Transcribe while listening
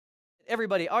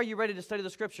everybody, are you ready to study the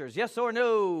scriptures? Yes or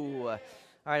no? All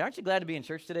right, aren't you glad to be in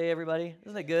church today, everybody?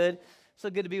 Isn't it good? So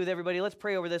good to be with everybody. Let's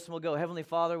pray over this and we'll go. Heavenly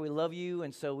Father, we love you,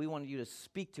 and so we want you to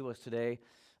speak to us today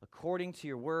according to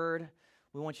your word.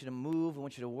 We want you to move. We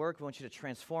want you to work. We want you to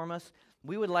transform us.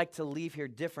 We would like to leave here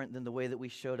different than the way that we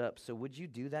showed up. So would you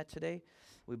do that today?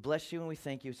 We bless you and we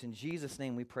thank you. It's in Jesus'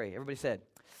 name we pray. Everybody said,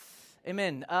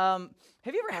 amen. Have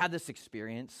you ever had this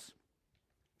experience?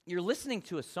 You're listening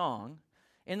to a song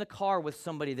in the car with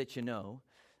somebody that you know,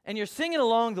 and you're singing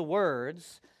along the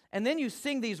words, and then you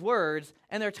sing these words,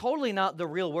 and they're totally not the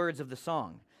real words of the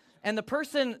song. And the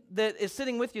person that is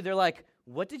sitting with you, they're like,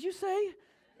 what did you say?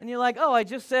 And you're like, oh, I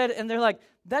just said, and they're like,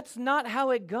 that's not how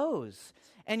it goes.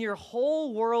 And your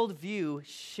whole worldview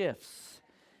shifts.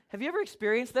 Have you ever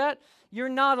experienced that? You're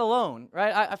not alone,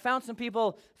 right? I found some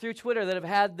people through Twitter that have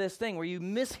had this thing where you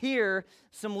mishear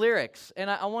some lyrics. And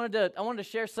I wanted to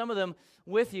share some of them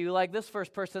with you. Like this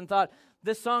first person thought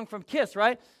this song from Kiss,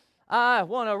 right? I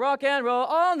want to rock and roll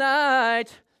all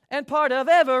night and part of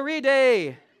every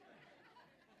day.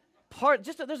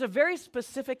 There's a very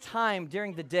specific time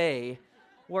during the day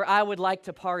where I would like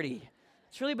to party.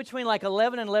 It's really between like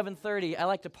 11 and 11:30. I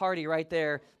like to party right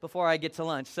there before I get to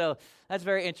lunch. So that's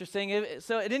very interesting.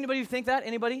 So did anybody think that?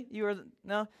 Anybody?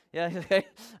 No? Yeah, okay.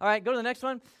 All right, go to the next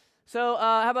one. So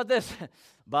how about this?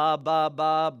 Bob,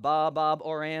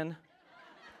 Oran.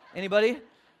 Anybody?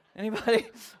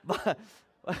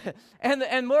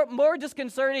 And more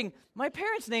disconcerting, my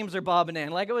parents' names are Bob and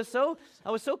Ann. Like I was so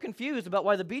confused about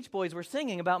why the Beach Boys were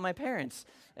singing about my parents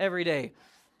every day.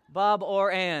 Bob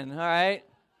or Ann, all right?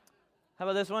 How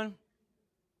about this one?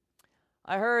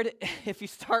 I heard If You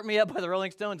Start Me Up by the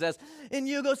Rolling Stones as, in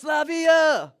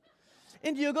Yugoslavia,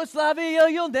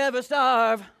 you'll never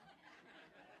starve.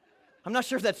 I'm not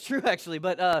sure if that's true, actually,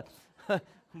 but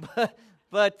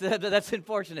that's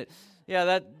unfortunate.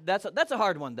 Yeah, that's a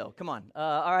hard one, though. Come on.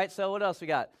 All right, so what else we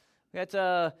got? We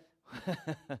got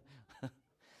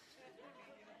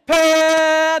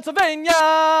Pennsylvania,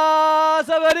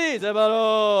 somebody,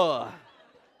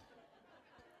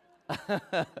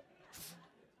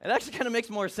 It actually kind of makes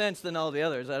more sense than all the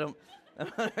others. I don't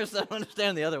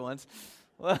understand the other ones.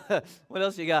 What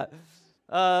else you got?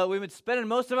 We've been spending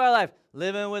most of our life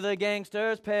living with a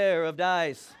gangster's pair of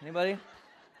dice. Anybody?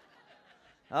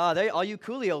 All you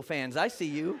Coolio fans, I see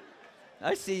you.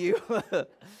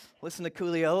 Listen to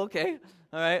Coolio, okay.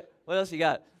 All right, what else you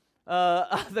got?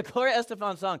 The Gloria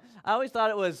Estefan song. I always thought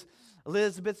it was,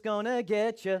 Elizabeth's gonna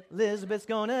get you, Elizabeth's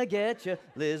gonna get you,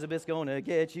 Elizabeth's gonna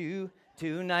get you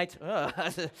tonight.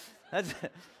 I've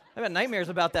got nightmares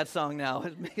about that song now.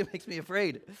 It makes me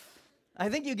afraid. I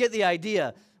think you get the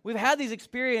idea. We've had these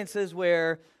experiences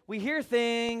where we hear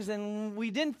things and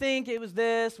we didn't think it was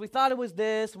this, we thought it was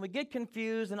this, and we get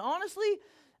confused. And honestly,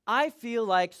 I feel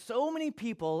like so many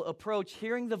people approach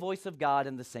hearing the voice of God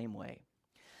in the same way.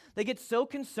 They get so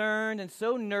concerned and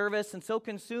so nervous and so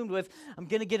consumed with, I'm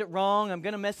going to get it wrong, I'm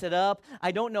going to mess it up,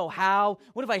 I don't know how,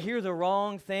 what if I hear the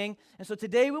wrong thing? And so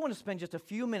today we want to spend just a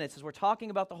few minutes as we're talking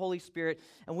about the Holy Spirit,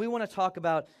 and we want to talk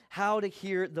about how to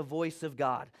hear the voice of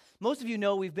God. Most of you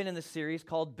know we've been in this series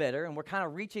called Better, and we're kind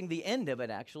of reaching the end of it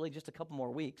actually, just a couple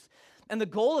more weeks. And the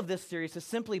goal of this series has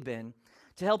simply been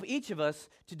to help each of us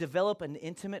to develop an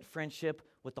intimate friendship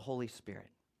with the Holy Spirit.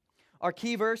 Our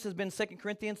key verse has been 2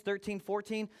 Corinthians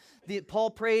 13:14. Paul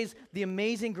prays the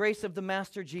amazing grace of the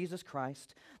Master Jesus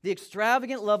Christ, the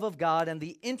extravagant love of God, and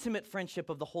the intimate friendship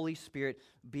of the Holy Spirit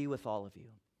be with all of you.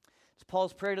 It's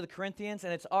Paul's prayer to the Corinthians,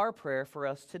 and it's our prayer for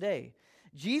us today.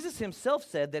 Jesus himself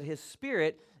said that his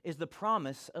Spirit is the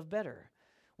promise of better.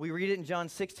 We read it in John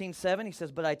 16:7. He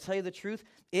says, but I tell you the truth,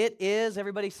 it is,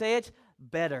 everybody say it,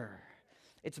 better.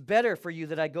 It's better for you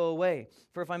that I go away.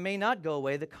 For if I may not go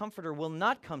away, the Comforter will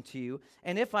not come to you.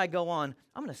 And if I go on,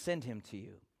 I'm going to send him to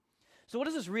you. So what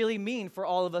does this really mean for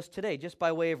all of us today? Just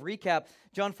by way of recap,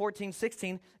 John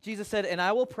 14:16, Jesus said, and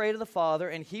I will pray to the Father,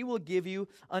 and he will give you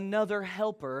another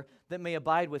helper that may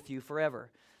abide with you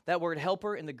forever. That word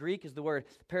helper in the Greek is the word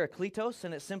parakletos,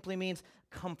 and it simply means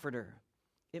comforter.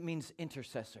 It means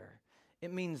intercessor.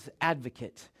 It means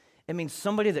advocate. It means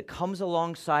somebody that comes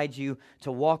alongside you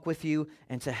to walk with you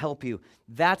and to help you.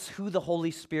 That's who the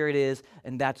Holy Spirit is,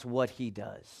 and that's what he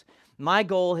does. My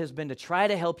goal has been to try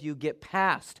to help you get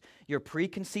past your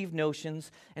preconceived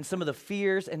notions and some of the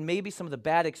fears and maybe some of the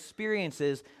bad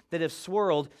experiences that have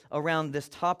swirled around this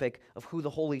topic of who the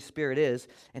Holy Spirit is,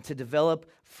 and to develop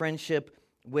friendship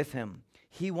with him.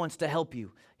 He wants to help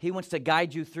you. He wants to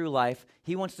guide you through life.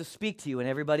 He wants to speak to you, and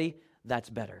everybody, that's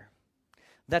better.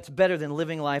 That's better than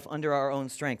living life under our own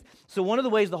strength. So one of the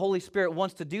ways the Holy Spirit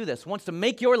wants to do this, wants to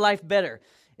make your life better,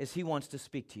 is he wants to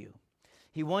speak to you.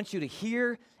 He wants you to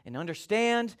hear and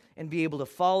understand and be able to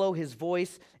follow his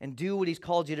voice and do what he's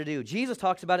called you to do. Jesus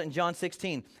talks about it in John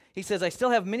 16. He says, I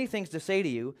still have many things to say to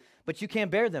you, but you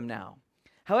can't bear them now.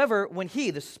 However, when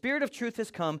he, the Spirit of truth, has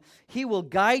come, he will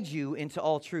guide you into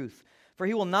all truth. For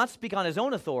he will not speak on his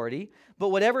own authority, but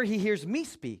whatever he hears me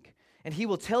speak, and he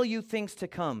will tell you things to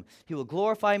come. He will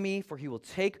glorify me, for he will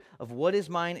take of what is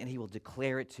mine, and he will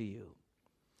declare it to you.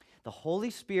 The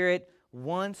Holy Spirit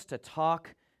wants to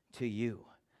talk to you.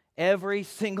 Every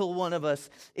single one of us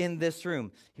in this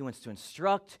room. He wants to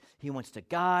instruct, he wants to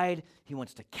guide, he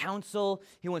wants to counsel,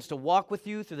 he wants to walk with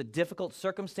you through the difficult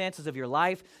circumstances of your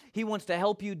life. He wants to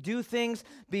help you do things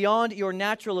beyond your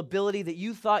natural ability that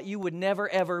you thought you would never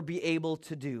ever be able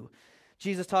to do.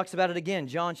 Jesus talks about it again,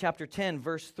 John chapter 10,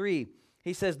 verse 3.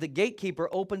 He says, the gatekeeper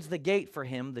opens the gate for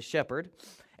him, the shepherd,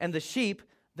 and the sheep,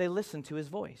 they listen to his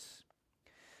voice.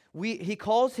 He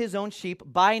calls his own sheep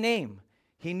by name.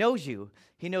 He knows you.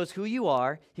 He knows who you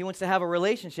are. He wants to have a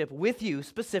relationship with you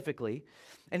specifically,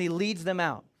 and he leads them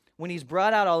out. When he's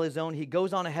brought out all his own, he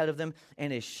goes on ahead of them,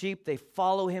 and his sheep, they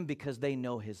follow him because they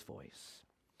know his voice.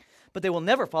 But they will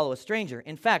never follow a stranger.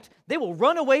 In fact, they will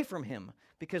run away from him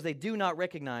because they do not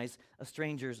recognize a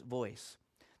stranger's voice.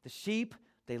 The sheep,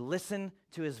 they listen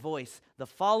to his voice. The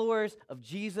followers of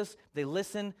Jesus, they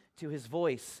listen to his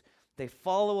voice. They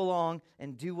follow along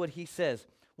and do what he says.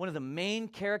 One of the main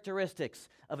characteristics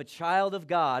of a child of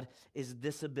God is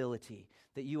this ability,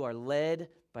 that you are led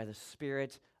by the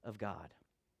Spirit of God.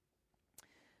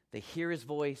 They hear his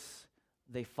voice,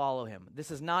 they follow him. This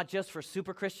is not just for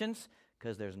super Christians,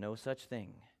 because there's no such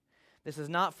thing. This is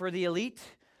not for the elite.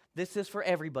 This is for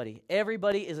everybody.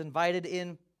 Everybody is invited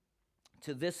in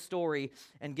to this story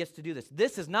and gets to do this.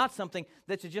 This is not something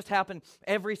that should just happen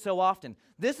every so often.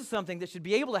 This is something that should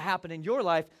be able to happen in your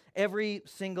life every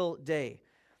single day.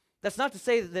 That's not to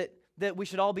say that we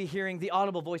should all be hearing the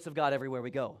audible voice of God everywhere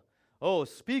we go. Oh,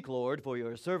 speak, Lord, for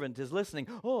your servant is listening.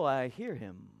 Oh, I hear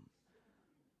him.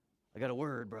 I got a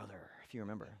word, brother, if you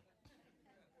remember.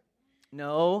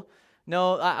 No,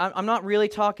 I'm not really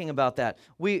talking about that.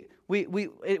 We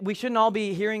shouldn't all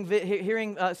be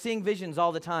seeing visions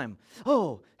all the time.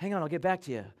 Oh, hang on, I'll get back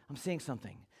to you. I'm seeing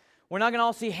something. We're not going to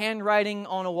all see handwriting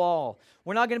on a wall.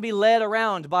 We're not going to be led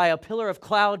around by a pillar of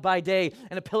cloud by day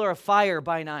and a pillar of fire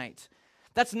by night.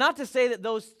 That's not to say that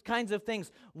those kinds of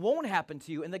things won't happen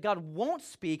to you and that God won't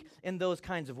speak in those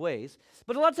kinds of ways.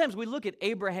 But a lot of times we look at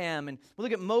Abraham and we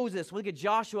look at Moses, we look at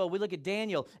Joshua, we look at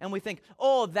Daniel, and we think,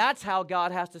 oh, that's how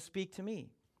God has to speak to me.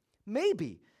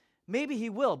 Maybe he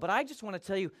will, but I just want to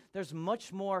tell you there's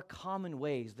much more common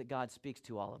ways that God speaks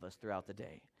to all of us throughout the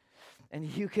day. And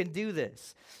you can do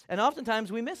this. And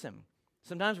oftentimes we miss him.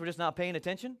 Sometimes we're just not paying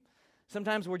attention.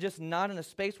 Sometimes we're just not in a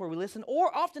space where we listen.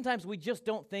 Or oftentimes we just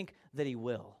don't think that he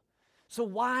will. So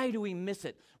why do we miss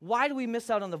it? Why do we miss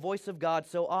out on the voice of God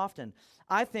so often?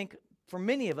 I think for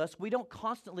many of us, we don't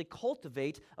constantly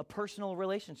cultivate a personal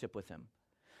relationship with him.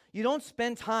 You don't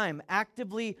spend time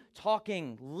actively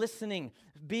talking, listening,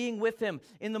 being with him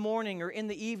in the morning or in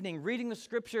the evening, reading the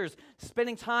scriptures,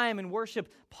 spending time in worship,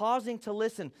 pausing to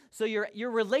listen. So your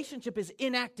relationship is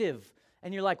inactive.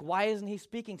 And you're like, why isn't he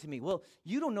speaking to me? Well,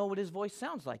 you don't know what his voice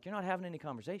sounds like. You're not having any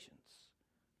conversations.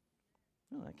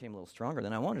 Oh, that came a little stronger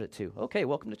than I wanted it to. Okay,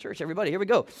 welcome to church, everybody. Here we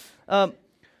go.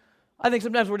 I think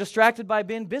sometimes we're distracted by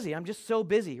being busy. I'm just so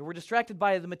busy. Or we're distracted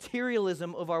by the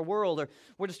materialism of our world. Or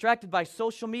we're distracted by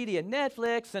social media,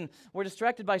 Netflix, and we're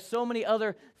distracted by so many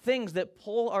other things that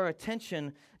pull our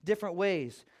attention different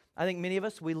ways. I think many of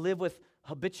us, we live with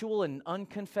habitual and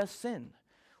unconfessed sin.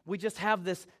 We just have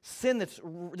this sin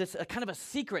that's a kind of a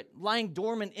secret lying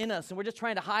dormant in us, and we're just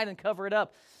trying to hide and cover it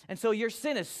up. And so your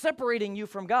sin is separating you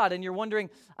from God, and you're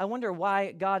wondering, I wonder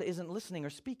why God isn't listening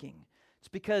or speaking. It's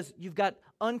because you've got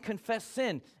unconfessed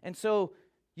sin, and so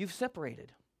you've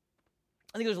separated.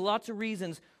 I think there's lots of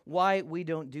reasons why we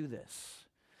don't do this.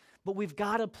 But we've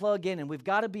got to plug in, and we've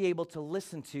got to be able to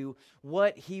listen to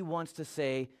what he wants to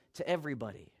say to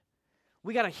everybody.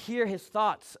 We got to hear his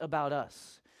thoughts about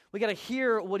us. We got to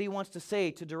hear what he wants to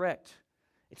say to direct.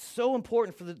 It's so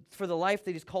important for the life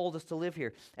that he's called us to live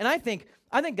here. And I think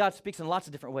God speaks in lots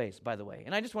of different ways, by the way.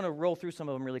 And I just want to roll through some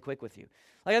of them really quick with you.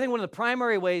 Like I think one of the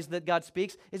primary ways that God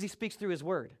speaks is he speaks through his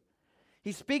word.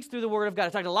 He speaks through the word of God. I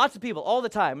talk to lots of people all the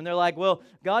time, and they're like, well,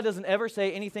 God doesn't ever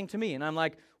say anything to me. And I'm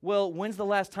like, well, when's the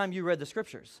last time you read the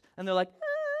scriptures? And they're like,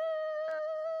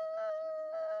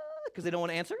 because they don't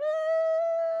want to answer.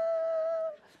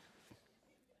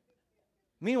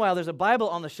 Meanwhile, there's a Bible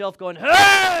on the shelf going,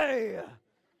 hey,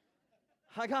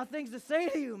 I got things to say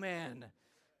to you, man.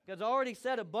 God's already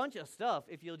said a bunch of stuff.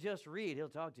 If you'll just read, he'll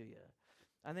talk to you.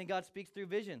 I think God speaks through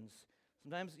visions.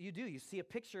 Sometimes you do. You see a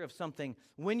picture of something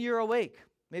when you're awake,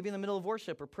 maybe in the middle of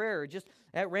worship or prayer, or just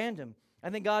at random. I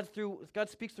think God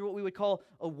speaks through what we would call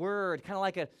a word, kind of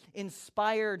like an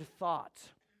inspired thought.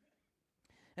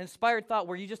 An inspired thought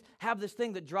where you just have this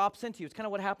thing that drops into you. It's kind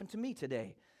of what happened to me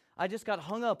today. I just got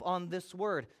hung up on this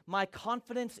word. My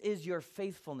confidence is your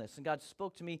faithfulness. And God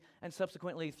spoke to me and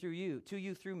subsequently through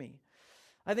me.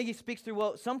 I think he speaks through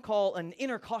what some call an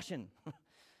inner caution.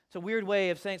 It's a weird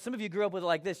way of saying, some of you grew up with it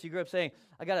like this. You grew up saying,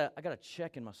 I got a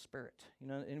check in my spirit. You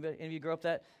know, any of you grew up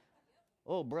that?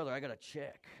 Oh, brother, I got a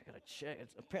check.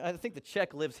 I think the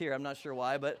check lives here. I'm not sure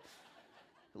why, but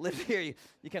it lives here.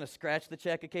 You kind of scratch the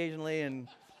check occasionally and,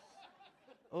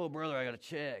 oh, brother, I got a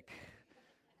check.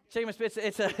 Check my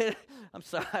spirit. I'm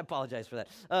sorry, I apologize for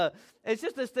that. It's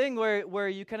just this thing where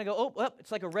you kind of go, oh,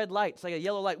 it's like a red light. It's like a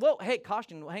yellow light. Whoa, hey,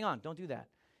 caution, hang on, don't do that.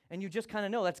 And you just kind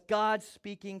of know that's God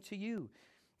speaking to you.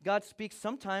 God speaks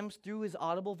sometimes through his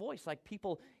audible voice, like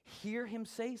people hear him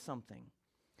say something.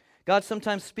 God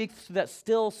sometimes speaks through that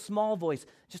still small voice,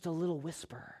 just a little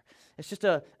whisper. It's just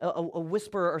a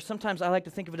whisper, or sometimes I like to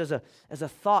think of it as a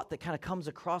thought that kind of comes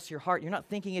across your heart. You're not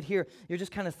thinking it here, you're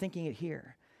just kind of thinking it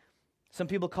here. Some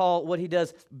people call what he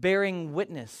does bearing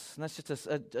witness, and that's just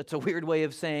it's a weird way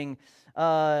of saying,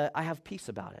 I have peace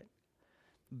about it.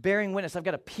 Bearing witness, I've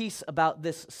got a peace about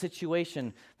this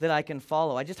situation that I can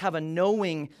follow. I just have a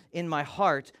knowing in my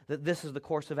heart that this is the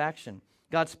course of action.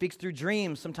 God speaks through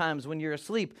dreams sometimes when you're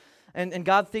asleep. And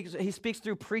God he speaks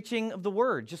through preaching of the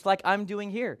word, just like I'm doing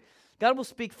here. God will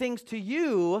speak things to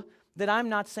you that I'm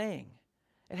not saying.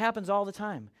 It happens all the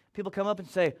time. People come up and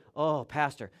say, oh,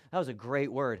 pastor, that was a great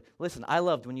word. Listen, I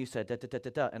loved when you said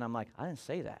da-da-da-da-da. And I'm like, I didn't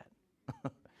say that.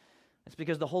 It's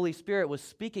because the Holy Spirit was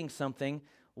speaking something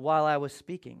while I was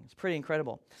speaking. It's pretty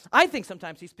incredible. I think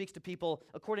sometimes he speaks to people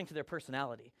according to their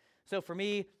personality. So for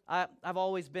me, I've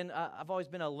always been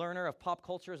a learner of pop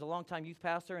culture as a longtime youth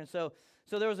pastor, and so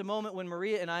there was a moment when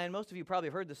Maria and I, and most of you probably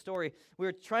have heard the story, we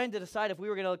were trying to decide if we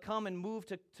were going to come and move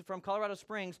from Colorado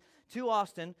Springs to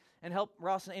Austin and help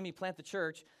Ross and Amy plant the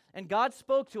church, and God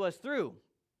spoke to us through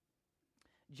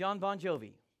John Bon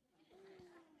Jovi.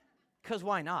 Because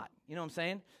why not? You know what I'm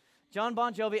saying? John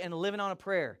Bon Jovi and Living on a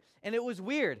Prayer. And it was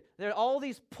weird. There are all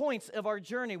these points of our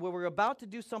journey where we're about to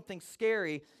do something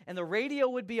scary, and the radio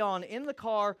would be on in the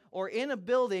car or in a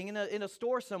building, in a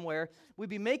store somewhere. We'd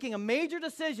be making a major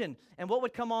decision, and what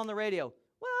would come on the radio?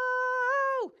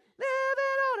 Whoa,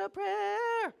 living on a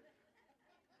prayer.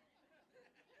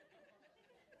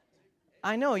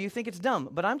 I know, you think it's dumb,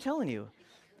 but I'm telling you,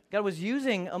 God was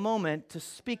using a moment to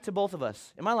speak to both of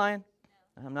us. Am I lying?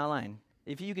 I'm not lying.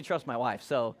 If you can trust my wife,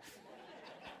 so...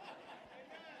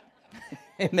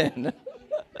 Amen.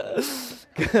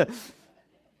 There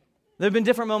have been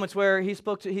different moments where he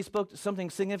spoke something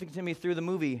significant to me through the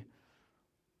movie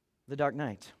The Dark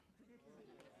Knight.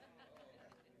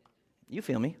 You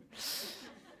feel me?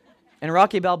 And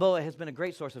Rocky Balboa has been a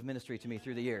great source of ministry to me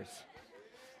through the years.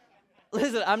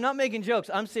 Listen, I'm not making jokes.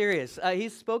 I'm serious.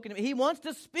 He's spoken to me. He wants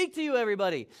to speak to you,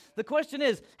 everybody. The question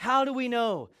is, how do we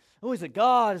know? Oh, is it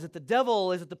God? Is it the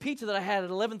devil? Is it the pizza that I had at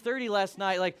 11:30 last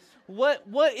night? Like, what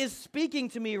is speaking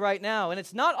to me right now? And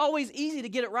it's not always easy to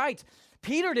get it right.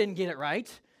 Peter didn't get it right.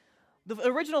 The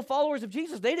original followers of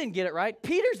Jesus, they didn't get it right.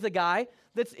 Peter's the guy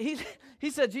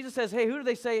Jesus says, hey, who do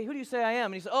you say I am?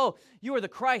 And he said, oh, you are the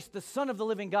Christ, the Son of the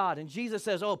living God. And Jesus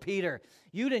says, oh, Peter,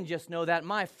 you didn't just know that.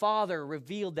 My Father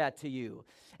revealed that to you.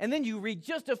 And then you read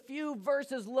just a few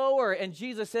verses lower, and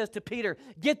Jesus says to Peter,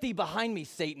 get thee behind me,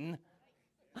 Satan.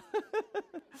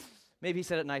 Maybe he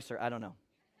said it nicer. I don't know.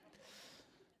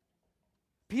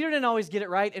 Peter didn't always get it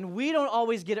right, and we don't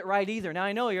always get it right either. Now,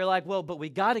 I know you're like, well, but we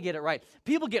got to get it right.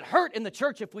 People get hurt in the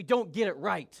church if we don't get it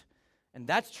right. And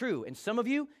that's true. And some of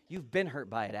you, you've been hurt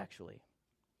by it, actually.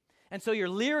 And so you're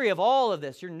leery of all of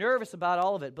this. You're nervous about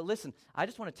all of it. But listen, I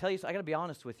just want to tell you, I got to be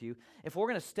honest with you. If we're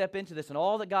going to step into this and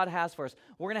all that God has for us,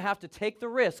 we're going to have to take the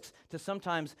risks to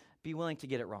sometimes be willing to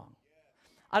get it wrong.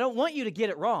 I don't want you to get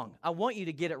it wrong. I want you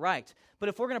to get it right. But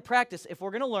if we're going to practice, if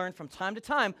we're going to learn from time to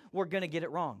time, we're going to get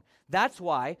it wrong. That's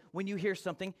why when you hear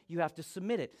something, you have to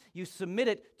submit it. You submit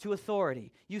it to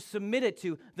authority. You submit it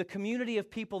to the community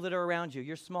of people that are around you,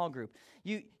 your small group.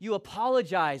 You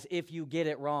apologize if you get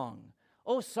it wrong.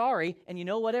 Oh, sorry. And you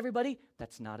know what, everybody?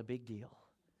 That's not a big deal.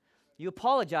 You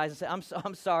apologize and say,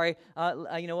 I'm sorry.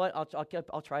 You know what?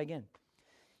 I'll try again.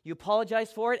 You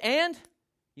apologize for it and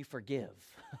you forgive.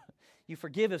 You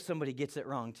forgive if somebody gets it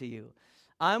wrong to you.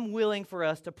 I'm willing for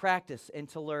us to practice and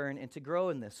to learn and to grow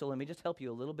in this. So let me just help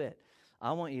you a little bit.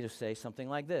 I want you to say something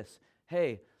like this.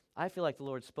 Hey, I feel like the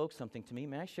Lord spoke something to me.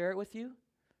 May I share it with you?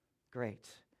 Great.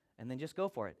 And then just go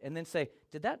for it. And then say,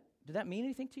 did that Did that mean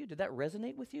anything to you? Did that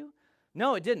resonate with you?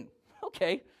 No, it didn't.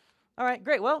 Okay. All right,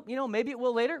 great. Well, maybe it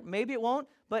will later. Maybe it won't.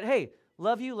 But hey,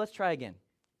 love you. Let's try again.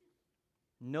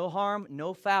 No harm,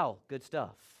 no foul. Good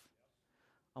stuff.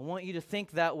 I want you to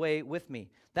think that way with me.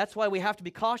 That's why we have to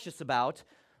be cautious about,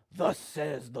 thus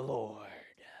says the Lord.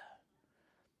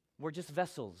 We're just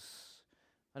vessels.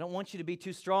 I don't want you to be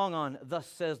too strong on, thus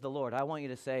says the Lord. I want you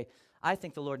to say, I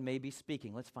think the Lord may be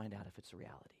speaking. Let's find out if it's a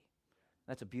reality.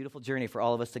 That's a beautiful journey for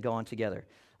all of us to go on together.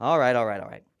 All right.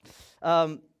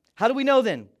 How do we know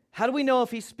then? How do we know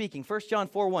if he's speaking? 1 John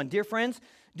 4:1. Dear friends,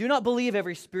 do not believe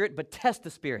every spirit, but test the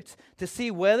spirits to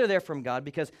see whether they're from God,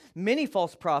 because many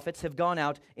false prophets have gone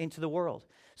out into the world.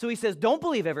 So he says, don't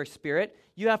believe every spirit.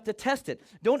 You have to test it.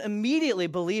 Don't immediately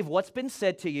believe what's been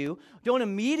said to you. Don't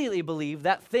immediately believe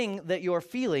that thing that you're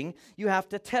feeling. You have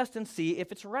to test and see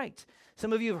if it's right.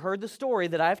 Some of you have heard the story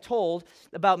that I've told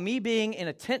about me being in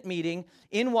a tent meeting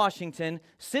in Washington,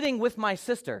 sitting with my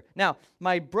sister. Now,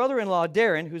 my brother-in-law,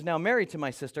 Darren, who's now married to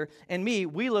my sister, and me,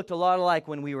 we looked a lot alike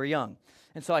when we were young.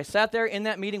 And so I sat there in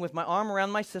that meeting with my arm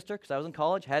around my sister because I was in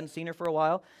college, hadn't seen her for a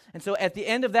while. And so at the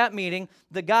end of that meeting,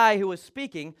 the guy who was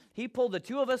speaking, he pulled the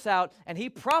two of us out and he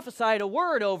prophesied a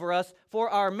word over us for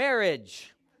our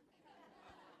marriage.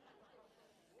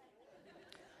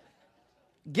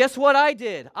 Guess what I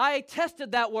did? I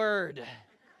tested that word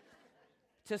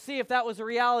to see if that was a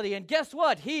reality. And guess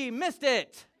what? He missed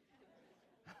it.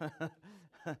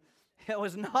 It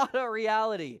was not a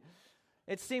reality.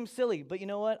 It seems silly, but you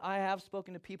know what? I have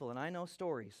spoken to people, and I know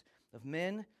stories of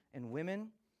men and women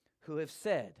who have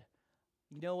said,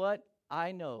 you know what?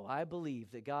 I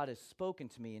believe that God has spoken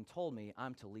to me and told me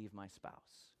I'm to leave my spouse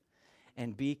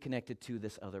and be connected to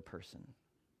this other person.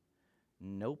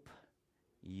 Nope,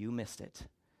 you missed it.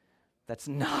 That's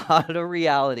not a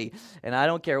reality, and I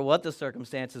don't care what the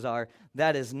circumstances are.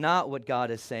 That is not what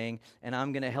God is saying, and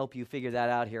I'm going to help you figure that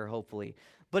out here, hopefully.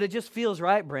 But it just feels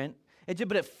right, Brent.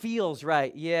 But it feels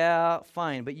right. Yeah,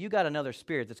 fine. But you got another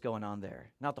spirit that's going on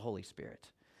there, not the Holy Spirit.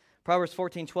 Proverbs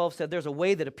 14:12 said, there's a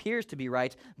way that appears to be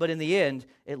right, but in the end,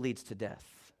 it leads to death.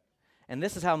 And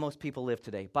this is how most people live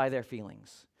today, by their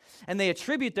feelings. And they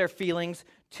attribute their feelings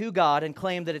to God and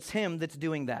claim that it's Him that's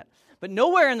doing that. But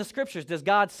nowhere in the Scriptures does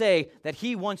God say that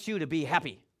He wants you to be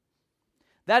happy.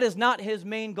 That is not His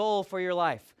main goal for your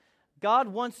life. God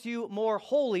wants you more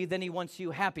holy than He wants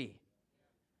you happy.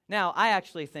 Now, I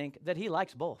actually think that He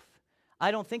likes both.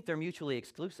 I don't think they're mutually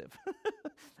exclusive.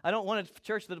 I don't want a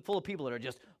church that's full of people that are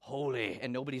just holy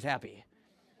and nobody's happy.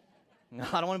 No,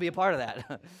 I don't want to be a part of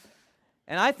that.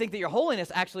 And I think that your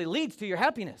holiness actually leads to your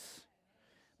happiness.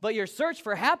 But your search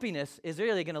for happiness is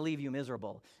really going to leave you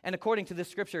miserable. And according to this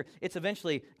scripture, it's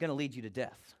eventually going to lead you to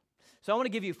death. So I want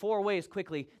to give you 4 ways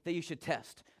quickly that you should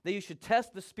test. That you should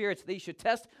test the spirits, that you should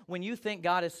test when you think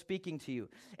God is speaking to you.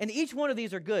 And each one of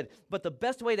these are good, but the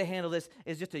best way to handle this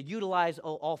is just to utilize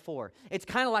all 4. It's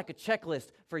kind of like a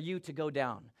checklist for you to go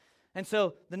down. And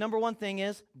so the number one thing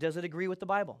is, does it agree with the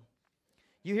Bible?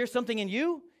 You hear something in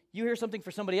you hear something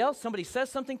for somebody else, somebody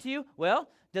says something to you, well,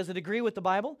 does it agree with the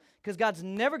Bible? Because God's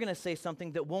never going to say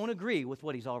something that won't agree with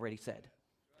what He's already said.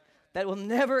 That will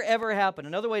never, ever happen.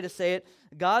 Another way to say it,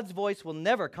 God's voice will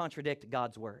never contradict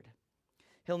God's word.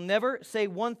 He'll never say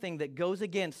one thing that goes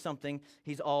against something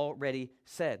He's already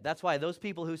said. That's why those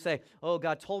people who say, oh,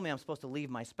 God told me I'm supposed to leave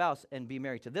my spouse and be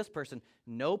married to this person.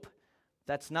 Nope,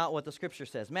 that's not what the scripture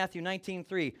says. Matthew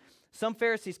 19:3, some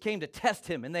Pharisees came to test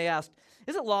Him, and they asked,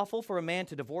 is it lawful for a man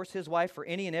to divorce his wife for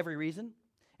any and every reason?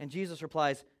 And Jesus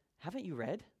replies, haven't you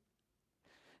read?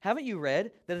 Haven't you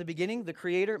read that at the beginning the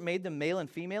Creator made them male and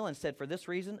female and said, for this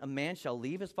reason a man shall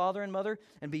leave his father and mother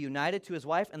and be united to his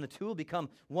wife, and the two will become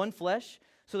one flesh?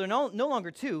 So they're no longer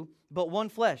two, but one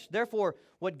flesh. Therefore,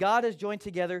 what God has joined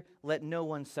together, let no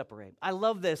one separate. I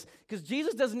love this because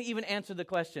Jesus doesn't even answer the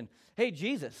question. Hey,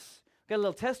 Jesus, got a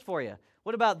little test for you.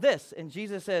 What about this? And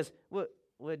Jesus says, what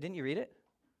didn't you read it?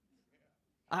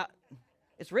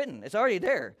 It's written. It's already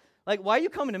there. Like, why are you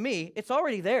coming to me? It's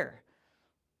already there.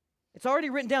 It's already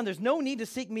written down. There's no need to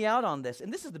seek me out on this.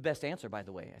 And this is the best answer, by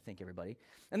the way, I think, everybody.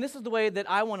 And this is the way that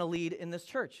I want to lead in this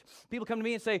church. People come to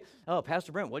me and say, oh,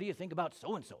 Pastor Brent, what do you think about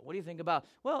so-and-so? What do you think about?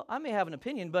 Well, I may have an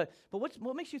opinion, but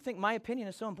what makes you think my opinion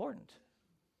is so important?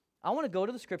 I want to go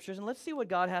to the scriptures and let's see what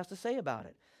God has to say about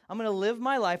it. I'm going to live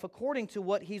my life according to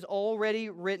what He's already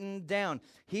written down.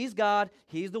 He's God.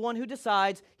 He's the one who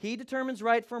decides. He determines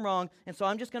right from wrong, and so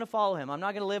I'm just going to follow Him. I'm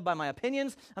not going to live by my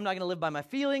opinions. I'm not going to live by my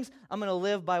feelings. I'm going to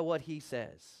live by what He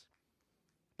says.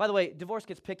 By the way, divorce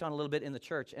gets picked on a little bit in the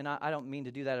church, and I don't mean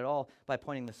to do that at all by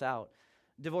pointing this out.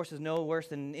 Divorce is no worse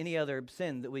than any other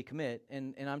sin that we commit.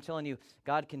 And I'm telling you,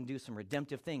 God can do some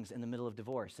redemptive things in the middle of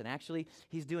divorce. And actually,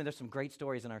 there's some great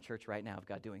stories in our church right now of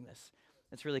God doing this.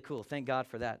 It's really cool. Thank God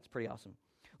for that. It's pretty awesome.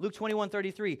 Luke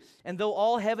 21:33, and though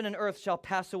all heaven and earth shall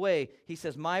pass away, he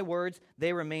says, my words,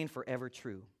 they remain forever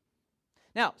true.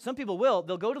 Now, some people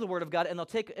they'll go to the Word of God and they'll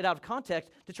take it out of context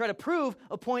to try to prove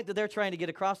a point that they're trying to get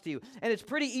across to you. And it's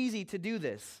pretty easy to do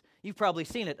this. You've probably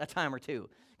seen it a time or two.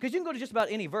 Because you can go to just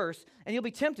about any verse, and you'll be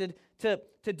tempted to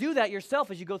do that yourself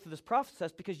as you go through this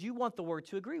process because you want the Word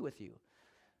to agree with you.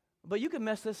 But you can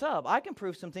mess this up. I can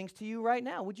prove some things to you right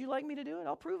now. Would you like me to do it?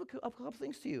 I'll prove a couple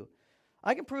things to you.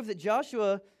 I can prove that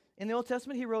Joshua, in the Old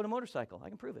Testament, he rode a motorcycle. I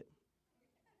can prove it.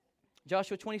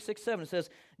 Joshua 26:7 says,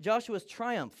 Joshua's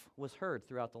triumph was heard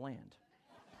throughout the land.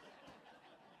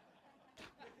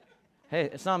 Hey,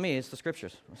 it's not me. It's the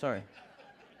Scriptures. I'm sorry.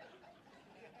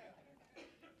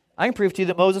 I can prove to you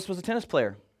that Moses was a tennis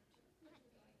player.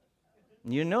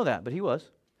 You didn't know that, but he was.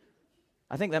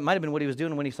 I think that might have been what he was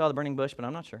doing when he saw the burning bush, but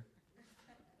I'm not sure.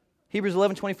 Hebrews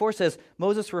 11:24 says,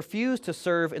 Moses refused to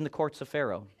serve in the courts of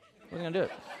Pharaoh. We're going to do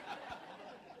it.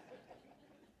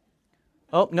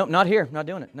 Oh, no, not here. Not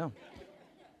doing it. No.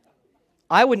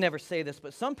 I would never say this,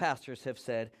 but some pastors have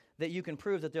said that you can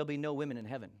prove that there'll be no women in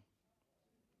heaven.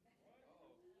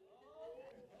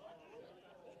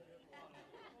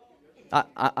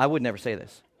 I would never say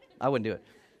this. I wouldn't do it.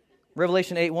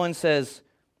 Revelation 8:1 says,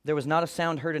 there was not a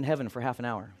sound heard in heaven for half an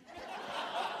hour.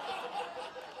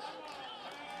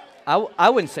 I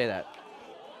wouldn't say that.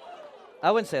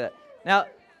 I wouldn't say that. Now,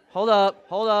 hold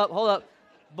up.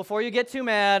 Before you get too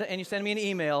mad and you send me an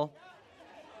email,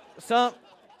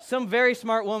 some very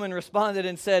smart woman responded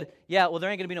and said, yeah, well, there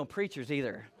ain't going to be no preachers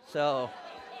either. So,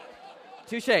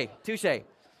 touche.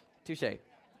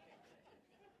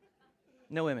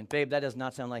 No women. Babe, that does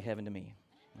not sound like heaven to me.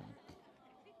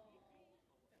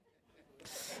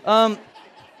 Man,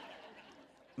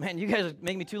 you guys are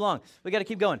making me too long. We got to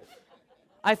keep going.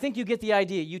 I think you get the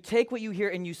idea. You take what you hear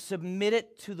and you submit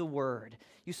it to the Word.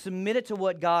 You submit it to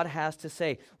what God has to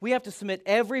say. We have to submit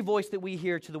every voice that we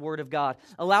hear to the Word of God.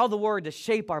 Allow the Word to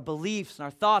shape our beliefs and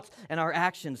our thoughts and our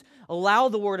actions. Allow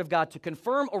the Word of God to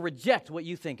confirm or reject what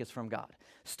you think is from God.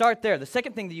 Start there. The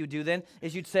second thing that you do then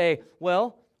is you'd say,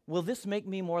 well, will this make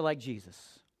me more like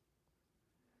Jesus?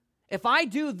 If I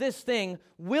do this thing,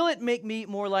 will it make me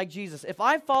more like Jesus? If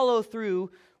I follow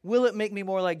through, will it make me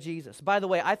more like Jesus? By the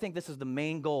way, I think this is the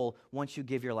main goal once you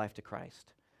give your life to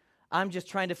Christ. I'm just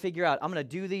trying to figure out, I'm going to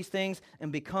do these things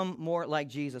and become more like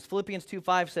Jesus. Philippians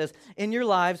 2:5 says, in your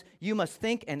lives, you must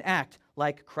think and act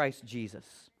like Christ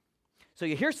Jesus. So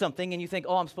you hear something and you think,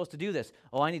 oh, I'm supposed to do this.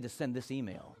 Oh, I need to send this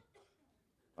email.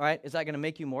 All right, is that going to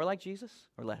make you more like Jesus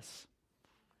or less?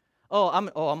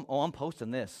 I'm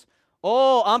posting this.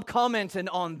 Oh, I'm commenting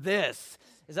on this.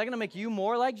 Is that going to make you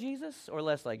more like Jesus or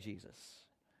less like Jesus?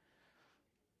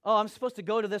 Oh, I'm supposed to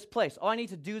go to this place. Oh, I need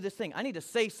to do this thing. I need to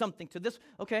say something to this.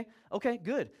 Okay,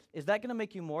 good. Is that going to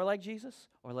make you more like Jesus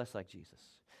or less like Jesus?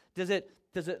 Does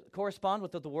it correspond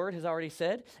with what the Word has already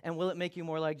said? And will it make you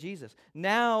more like Jesus?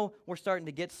 Now we're starting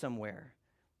to get somewhere.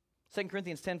 2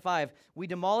 Corinthians 10:5, we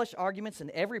demolish arguments and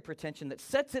every pretension that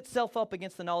sets itself up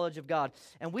against the knowledge of God,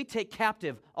 and we take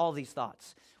captive all these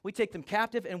thoughts. We take them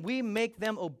captive, and we make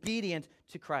them obedient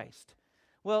to Christ.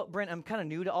 Well, Brent, I'm kind of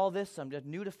new to all this. I'm just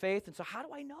new to faith, and so how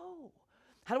do I know?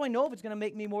 How do I know if it's going to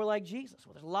make me more like Jesus?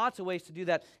 Well, there's lots of ways to do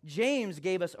that. James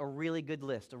gave us a really good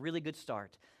list, a really good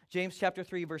start. James chapter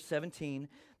 3, verse 17,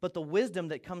 but the wisdom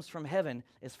that comes from heaven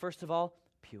is, first of all,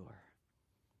 pure.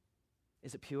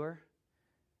 Is it pure?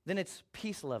 Then it's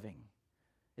peace-loving.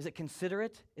 Is it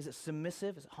considerate? Is it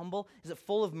submissive? Is it humble? Is it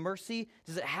full of mercy?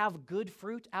 Does it have good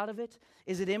fruit out of it?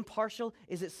 Is it impartial?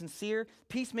 Is it sincere?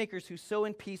 Peacemakers who sow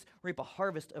in peace reap a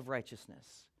harvest of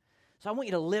righteousness. So I want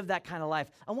you to live that kind of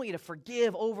life. I want you to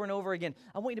forgive over and over again.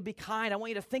 I want you to be kind. I want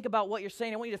you to think about what you're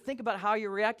saying. I want you to think about how you're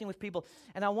reacting with people.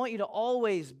 And I want you to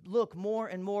always look more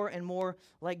and more and more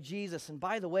like Jesus. And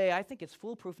by the way, I think it's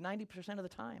foolproof 90% of the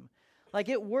time. Like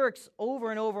it works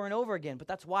over and over and over again, but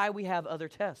that's why we have other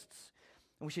tests.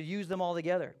 And we should use them all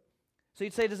together. So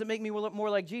you'd say, does it make me more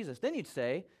like Jesus? Then you'd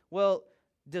say, well,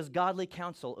 does godly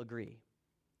counsel agree?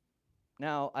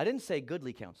 Now, I didn't say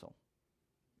goodly counsel.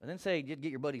 I didn't say get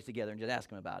your buddies together and just ask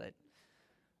them about it.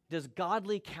 Does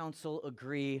godly counsel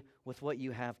agree with what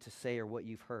you have to say or what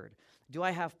you've heard? Do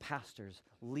I have pastors,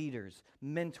 leaders,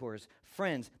 mentors,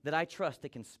 friends that I trust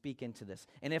that can speak into this?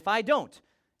 And if I don't,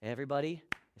 everybody,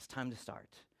 it's time to start.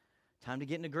 Time to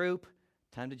get in a group.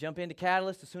 Time to jump into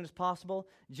Catalyst as soon as possible.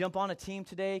 Jump on a team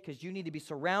today because you need to be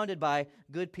surrounded by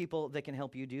good people that can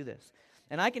help you do this.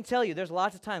 And I can tell you, there's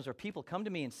lots of times where people come to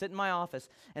me and sit in my office,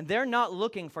 and they're not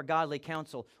looking for godly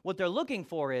counsel. What they're looking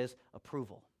for is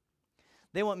approval.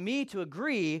 They want me to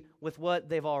agree with what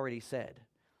they've already said.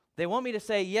 They want me to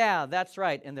say, yeah, that's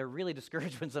right. And they're really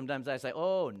discouraged when sometimes I say,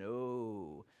 oh,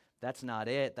 no, that's not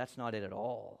it. That's not it at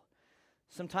all.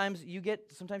 Sometimes you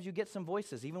get some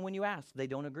voices, even when you ask, they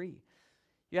don't agree.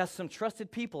 You ask some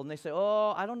trusted people, and they say,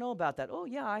 oh, I don't know about that. Oh,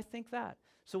 yeah, I think that.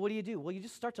 So what do? Well, you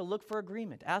just start to look for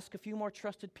agreement. Ask a few more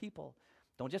trusted people.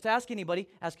 Don't just ask anybody.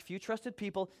 Ask a few trusted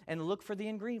people and look for the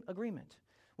agreement.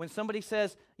 When somebody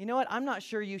says, you know what, I'm not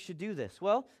sure you should do this.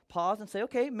 Well, pause and say,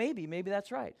 okay, maybe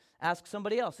that's right. Ask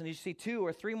somebody else, and you see 2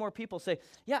 or 3 more people say,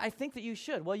 yeah, I think that you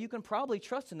should. Well, you can probably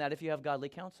trust in that if you have godly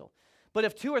counsel. But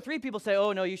if 2 or 3 people say,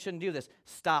 oh, no, you shouldn't do this,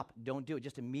 stop. Don't do it.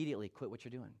 Just immediately quit what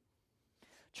you're doing.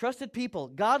 Trusted people.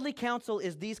 Godly counsel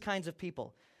is these kinds of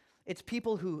people. It's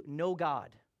people who know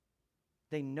God.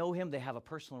 They know Him. They have a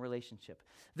personal relationship.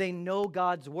 They know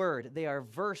God's Word. They are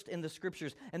versed in the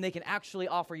Scriptures, and they can actually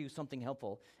offer you something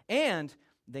helpful. And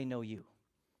they know you.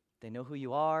 They know who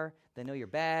you are. They know your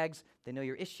bags. They know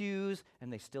your issues,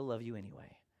 and they still love you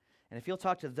anyway. And if you'll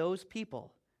talk to those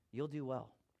people, you'll do well.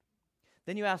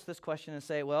 Then you ask this question and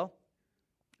say, well,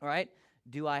 all right,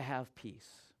 do I have peace?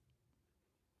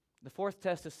 The 4th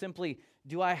test is simply,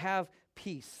 do I have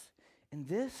peace? And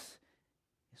this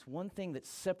is one thing that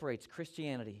separates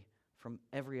Christianity from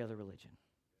every other religion.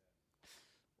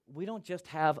 We don't just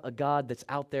have a God that's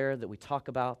out there that we talk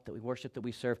about, that we worship, that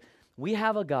we serve. We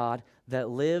have a God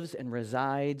that lives and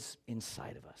resides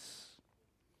inside of us.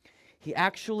 He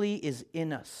actually is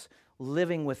in us,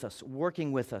 living with us,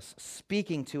 working with us,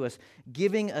 speaking to us,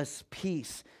 giving us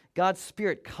peace. God's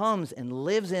Spirit comes and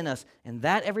lives in us, and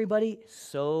that, everybody, is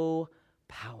so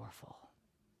powerful.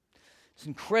 It's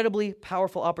an incredibly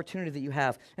powerful opportunity that you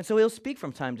have. And so He'll speak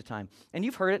from time to time. And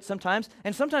you've heard it sometimes,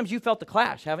 and sometimes you felt the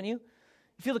clash, haven't you?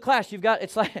 You feel the clash.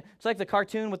 It's like the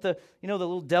cartoon with the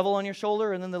little devil on your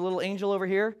shoulder and then the little angel over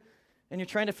here, and you're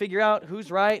trying to figure out who's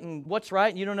right and what's right,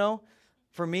 and you don't know.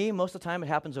 For me, most of the time it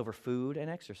happens over food and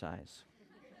exercise.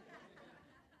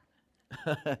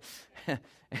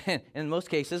 And in most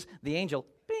cases, the angel,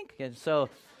 bink. And so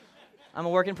I'm a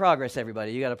work in progress,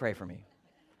 everybody. You got to pray for me.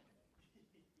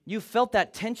 You felt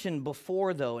that tension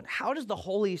before, though. And how does the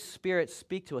Holy Spirit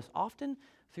speak to us? Often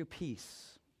through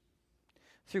peace.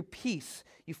 Through peace.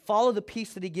 You follow the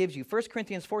peace that He gives you. 1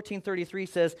 Corinthians 14:33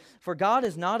 says, for God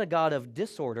is not a God of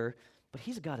disorder, but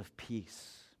He's a God of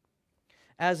peace,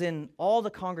 as in all the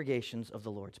congregations of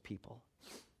the Lord's people.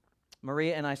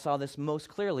 Maria and I saw this most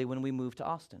clearly when we moved to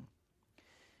Austin,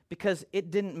 because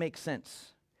it didn't make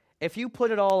sense. If you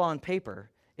put it all on paper,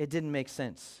 it didn't make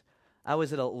sense. I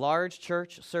was at a large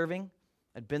church serving.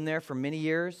 I'd been there for many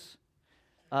years.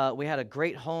 We had a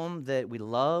great home that we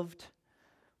loved.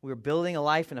 We were building a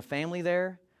life and a family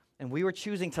there, and we were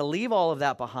choosing to leave all of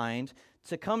that behind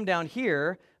to come down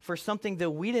here for something that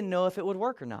we didn't know if it would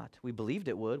work or not. We believed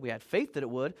it would. We had faith that it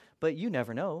would, but you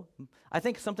never know. I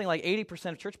think something like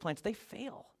 80% of church plants, they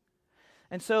fail.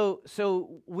 And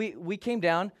so we came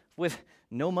down with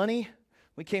no money.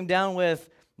 We came down with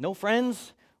no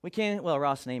friends.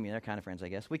 Ross and Amy, they're kind of friends, I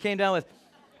guess. We came down with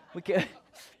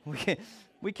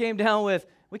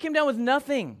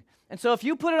nothing. And so if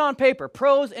you put it on paper,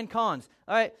 pros and cons,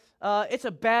 all right, it's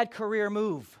a bad career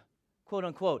move, quote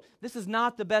unquote. This is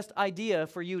not the best idea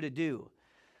for you to do.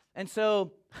 And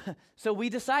so we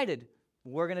decided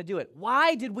we're going to do it.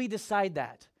 Why did we decide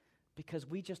that? Because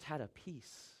we just had a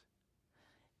peace.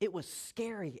 It was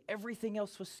scary. Everything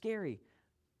else was scary.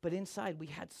 But inside we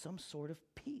had some sort of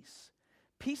peace.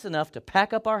 Peace enough to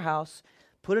pack up our house,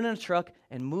 put it in a truck,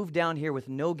 and move down here with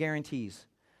no guarantees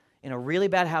in a really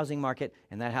bad housing market,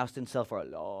 and that house didn't sell for a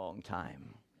long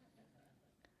time.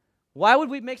 Why would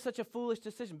we make such a foolish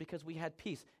decision? Because we had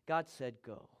peace. God said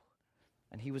go,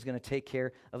 and He was going to take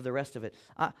care of the rest of it.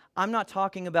 I'm not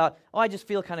talking about, I just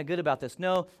feel kind of good about this.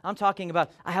 No, I'm talking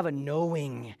about I have a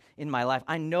knowing in my life.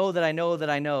 I know that I know that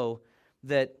I know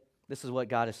that this is what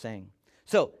God is saying.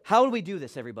 So how do we do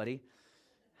this, everybody?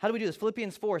 How do we do this?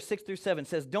 Philippians 4:6-7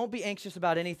 says, don't be anxious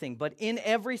about anything, but in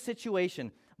every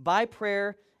situation, by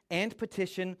prayer and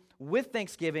petition, with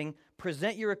thanksgiving,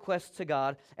 present your requests to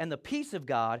God, and the peace of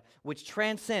God, which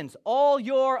transcends all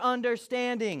your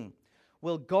understanding,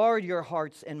 will guard your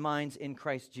hearts and minds in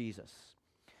Christ Jesus.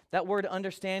 That word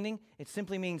understanding, it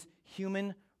simply means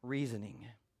human reasoning.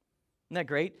 Isn't that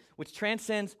great? Which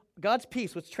transcends, God's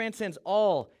peace, which transcends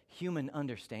all human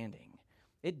understanding.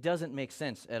 It doesn't make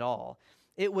sense at all.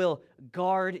 It will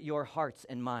guard your hearts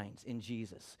and minds in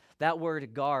Jesus. That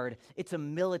word guard, it's a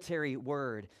military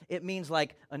word. It means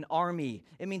like an army.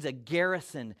 It means a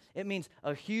garrison. It means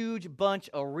a huge bunch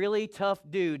of really tough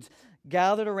dudes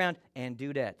gathered around, and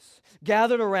dudettes,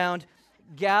 gathered around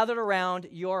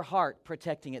your heart,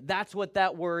 protecting it. That's what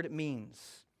that word means.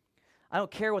 I don't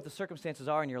care what the circumstances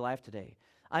are in your life today.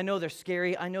 I know they're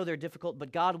scary, I know they're difficult,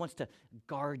 but God wants to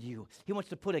guard you. He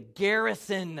wants to put a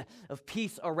garrison of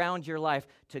peace around your life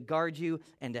to guard you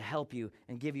and to help you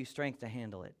and give you strength to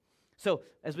handle it. So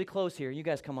as we close here, you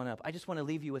guys come on up. I just want to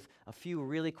leave you with a few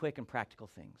really quick and practical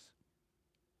things,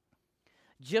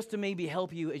 just to maybe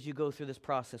help you as you go through this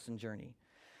process and journey.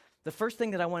 The first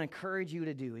thing that I want to encourage you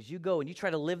to do is you go and you try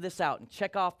to live this out and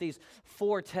check off these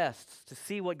 4 tests to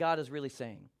see what God is really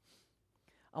saying.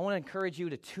 I want to encourage you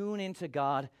to tune into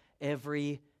God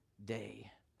every day.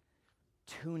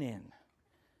 Tune in.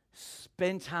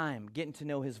 Spend time getting to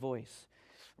know His voice.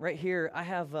 Right here, I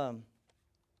have,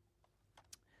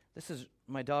 this is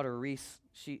my daughter Reese.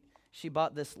 She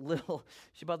bought this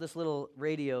little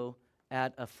radio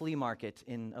at a flea market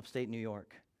in upstate New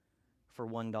York for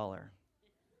 $1.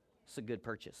 It's a good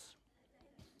purchase.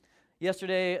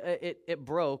 Yesterday, it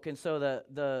broke, and so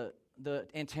the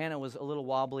antenna was a little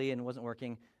wobbly and wasn't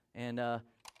working, and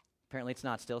apparently it's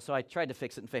not still. So I tried to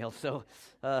fix it and failed. So,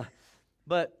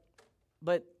 but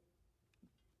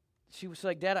she was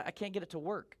like, "Dad, I can't get it to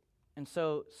work." And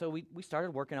so we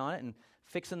started working on it and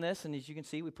fixing this. And as you can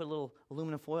see, we put a little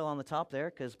aluminum foil on the top there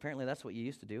because apparently that's what you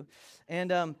used to do.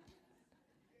 And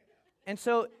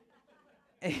so,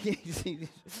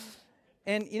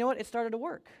 and you know what? It started to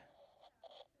work.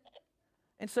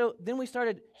 And so then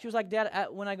she was like, "Dad,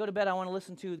 when I go to bed, I want to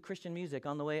listen to Christian music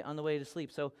on the way to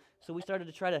sleep." So we started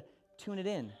to try to tune it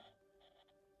in.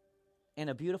 And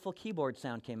a beautiful keyboard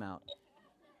sound came out.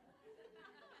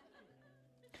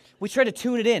 We tried to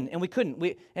tune it in, and we couldn't.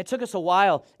 It took us a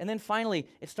while, and then finally,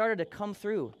 it started to come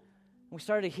through. We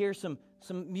started to hear some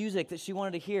music that she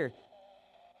wanted to hear.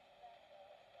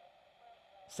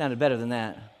 Sounded better than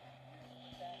that.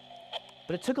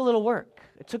 But it took a little work.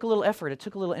 It took a little effort. It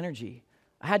took a little energy.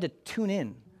 I had to tune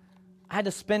in. I had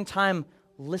to spend time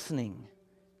listening.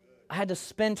 I had to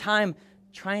spend time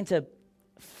trying to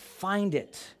find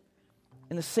it.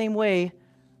 In the same way,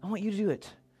 I want you to do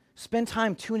it. Spend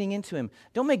time tuning into Him.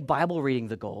 Don't make Bible reading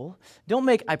the goal. Don't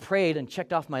make I prayed and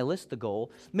checked off my list the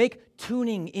goal. Make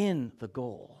tuning in the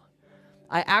goal.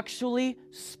 I actually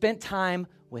spent time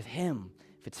with Him.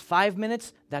 If it's 5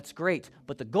 minutes, that's great.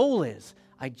 But the goal is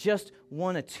I just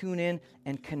want to tune in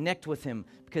and connect with Him.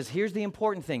 Because here's the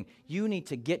important thing. You need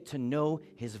to get to know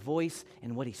His voice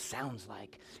and what He sounds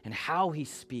like and how He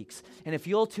speaks. And if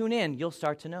you'll tune in, you'll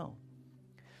start to know.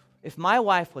 If my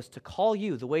wife was to call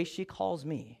you the way she calls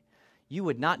me, you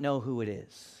would not know who it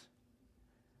is.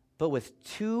 But with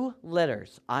 2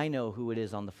 letters, I know who it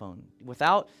is on the phone.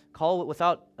 Without,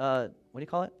 what do you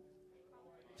call it?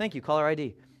 Thank you, caller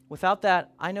ID. Without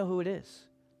that, I know who it is.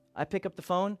 I pick up the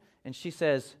phone, and she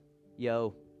says,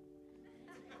 "Yo."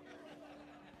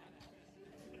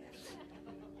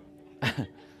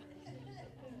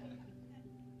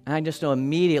 And I just know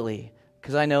immediately,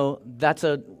 because I know that's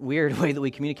a weird way that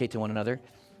we communicate to one another.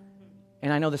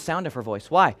 And I know the sound of her voice.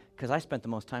 Why? Because I spent the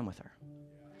most time with her.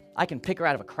 I can pick her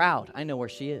out of a crowd. I know where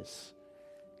she is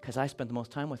because I spent the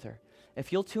most time with her.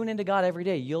 If you'll tune into God every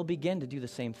day, you'll begin to do the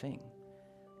same thing.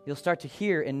 You'll start to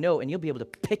hear and know, and you'll be able to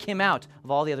pick Him out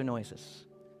of all the other noises.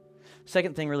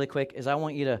 Second thing really quick is I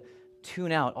want you to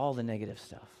tune out all the negative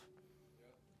stuff.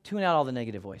 Tune out all the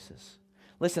negative voices.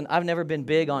 Listen, I've never been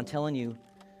big on telling you,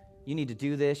 you need to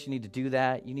do this, you need to do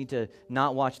that, you need to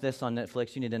not watch this on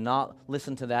Netflix, you need to not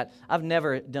listen to that. I've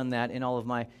never done that in all of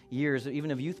my years,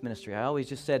 even of youth ministry. I always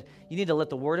just said, you need to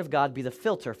let the Word of God be the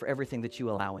filter for everything that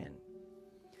you allow in.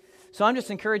 So I'm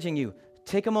just encouraging you,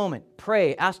 take a moment,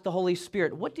 pray, ask the Holy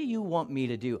Spirit, what do you want me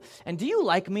to do? And do you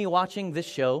like me watching this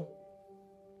show?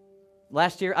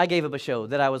 Last year, I gave up a show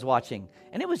that I was watching,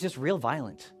 and it was just real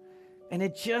violent. And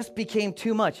it just became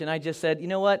too much. And I just said, you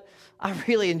know what? I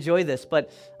really enjoy this, but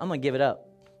I'm going to give it up.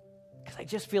 Because I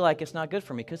just feel like it's not good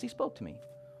for me because He spoke to me.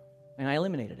 And I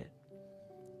eliminated it.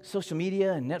 Social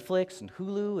media and Netflix and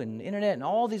Hulu and internet and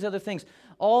all these other things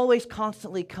always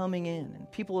constantly coming in. And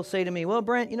people will say to me, well,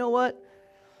 Brent, you know what?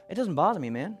 It doesn't bother me,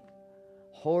 man.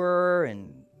 Horror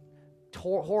and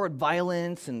horrid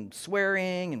violence and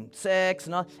swearing and sex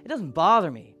and all. It doesn't bother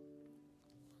me.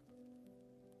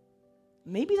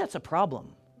 Maybe that's a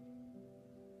problem.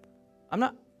 I'm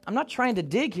not trying to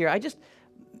dig here.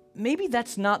 Maybe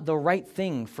that's not the right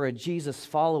thing for a Jesus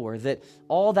follower, that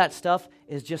all that stuff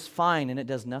is just fine and it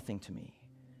does nothing to me.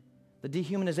 The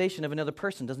dehumanization of another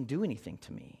person doesn't do anything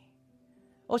to me.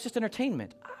 Oh, it's just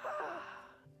entertainment.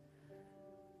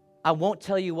 I won't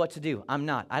tell you what to do. I'm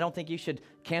not. I don't think you should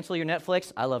cancel your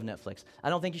Netflix. I love Netflix. I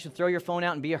don't think you should throw your phone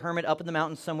out and be a hermit up in the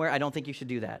mountains somewhere. I don't think you should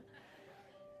do that.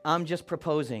 I'm just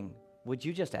proposing. Would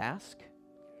you just ask?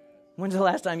 When's the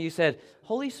last time you said,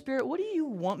 Holy Spirit, what do you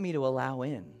want me to allow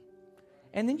in?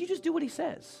 And then you just do what he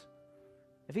says.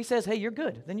 If he says, hey, you're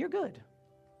good, then you're good.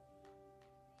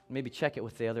 Maybe check it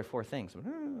with the other 4 things.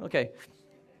 Okay.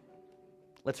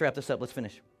 Let's wrap this up. Let's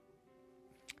finish.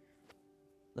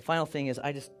 The final thing is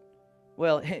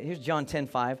here's John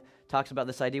 10:5, talks about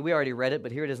this idea. We already read it,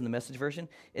 but here it is in the Message version.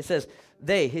 It says,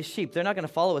 they, his sheep, they're not going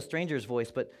to follow a stranger's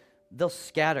voice, but they'll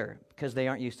scatter because they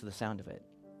aren't used to the sound of it.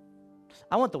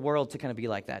 I want the world to kind of be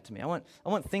like that to me. I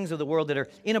want things of the world that are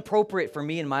inappropriate for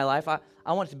me in my life.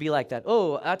 I want it to be like that.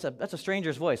 Oh, that's a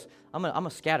stranger's voice. I'm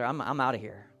a scatter. I'm out of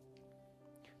here.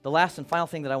 The last and final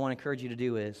thing that I want to encourage you to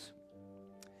do is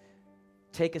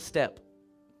take a step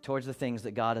towards the things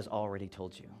that God has already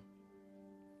told you.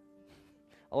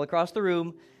 All across the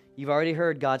room, you've already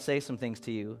heard God say some things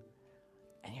to you,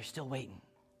 and you're still waiting.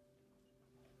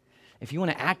 If you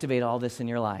want to activate all this in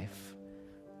your life,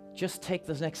 just take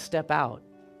the next step out.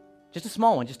 Just a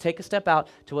small one. Just take a step out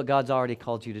to what God's already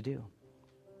called you to do.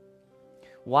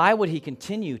 Why would he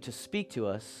continue to speak to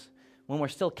us when we're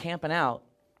still camping out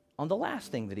on the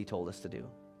last thing that he told us to do?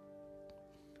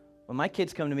 When my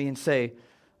kids come to me and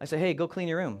I say, hey, go clean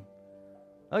your room.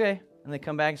 Okay. And they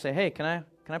come back and say, hey, can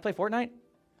I play Fortnite?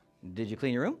 Did you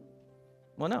clean your room?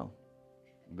 Well, no.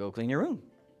 Go clean your room.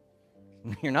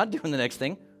 You're not doing the next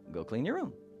thing. Go clean your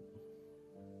room.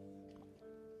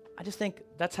 I just think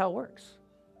that's how it works.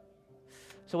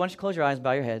 So why don't you close your eyes and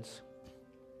bow your heads.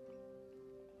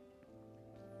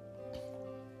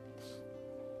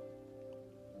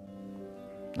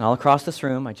 And all across this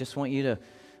room, I just want you to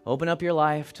open up your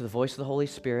life to the voice of the Holy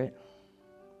Spirit.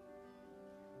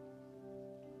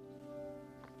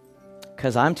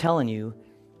 Because I'm telling you,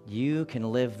 you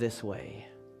can live this way.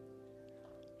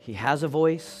 He has a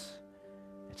voice.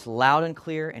 It's loud and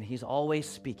clear, and he's always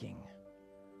speaking.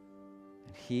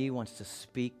 And he wants to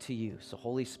speak to you. So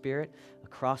Holy Spirit,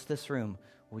 across this room,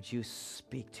 would you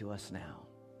speak to us now?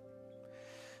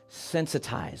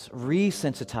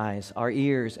 Resensitize our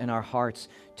ears and our hearts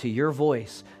to your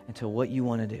voice and to what you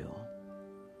want to do.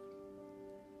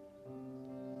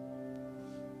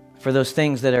 For those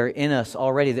things that are in us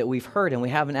already that we've heard and we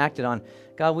haven't acted on,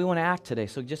 God, we want to act today,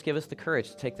 so just give us the courage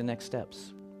to take the next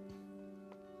steps.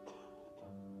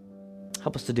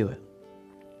 Help us to do it.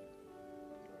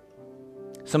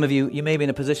 Some of you may be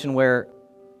in a position where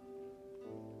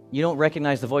you don't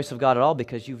recognize the voice of God at all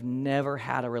because you've never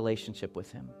had a relationship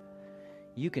with him.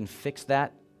 You can fix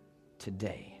that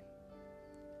today.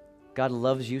 God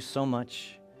loves you so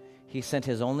much. He sent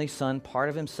his only son, part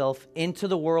of himself, into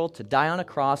the world to die on a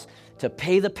cross to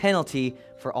pay the penalty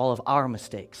for all of our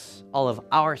mistakes, all of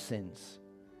our sins.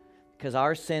 Because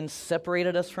our sins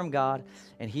separated us from God,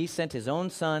 and he sent his own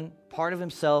son, part of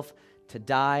himself, to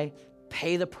die,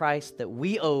 pay the price that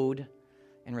we owed,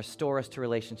 and restore us to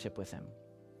relationship with him.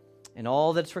 And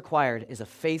all that's required is a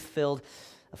faith-filled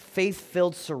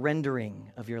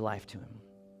surrendering of your life to him.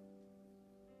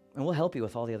 And we'll help you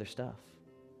with all the other stuff.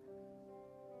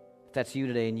 If that's you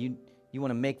today and you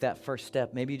want to make that first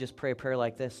step, maybe you just pray a prayer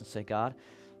like this and say, God,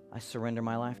 I surrender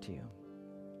my life to you.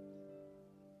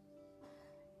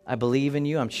 I believe in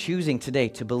you. I'm choosing today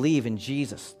to believe in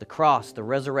Jesus, the cross, the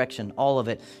resurrection, all of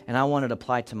it, and I want it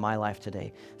applied to my life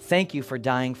today. Thank you for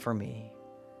dying for me.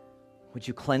 Would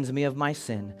you cleanse me of my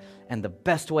sin? And the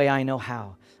best way I know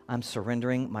how, I'm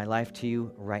surrendering my life to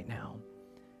you right now.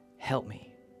 Help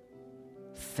me.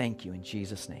 Thank you in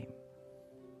Jesus' name.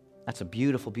 That's a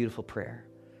beautiful, beautiful prayer.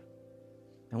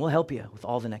 And we'll help you with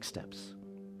all the next steps.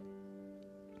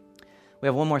 We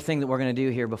have one more thing that we're going to do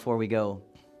here before we go.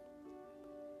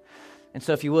 And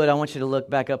so if you would, I want you to look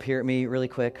back up here at me really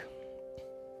quick.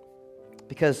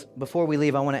 Because before we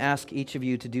leave, I want to ask each of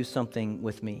you to do something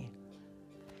with me.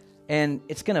 And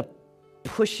it's going to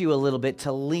push you a little bit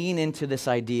to lean into this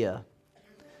idea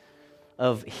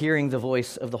of hearing the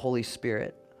voice of the Holy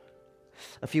Spirit.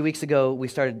 A few weeks ago, we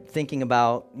started thinking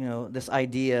about, this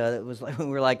idea that was like, we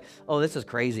were like, oh, this is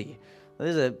crazy.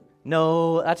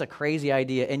 No, that's a crazy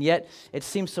idea. And yet, it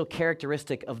seems so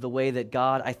characteristic of the way that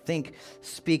God, I think,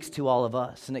 speaks to all of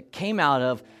us. And it came out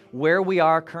of where we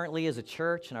are currently as a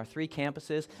church and our 3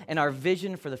 campuses and our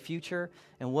vision for the future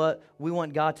and what we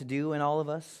want God to do in all of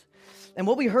us. And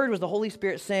what we heard was the Holy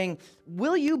Spirit saying,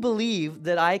 will you believe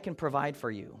that I can provide for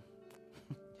you?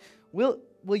 Will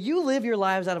will you live your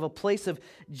lives out of a place of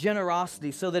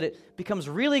generosity so that it becomes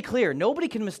really clear? Nobody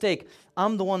can mistake,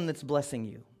 I'm the one that's blessing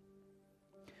you.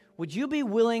 Would you be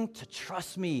willing to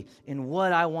trust me in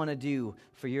what I want to do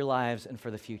for your lives and for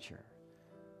the future?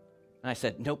 And I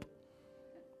said, nope.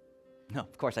 No,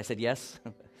 of course I said yes.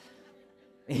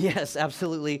 Yes,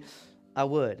 absolutely, I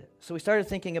would. So we started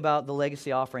thinking about the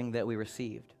legacy offering that we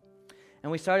received.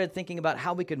 And we started thinking about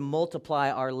how we could multiply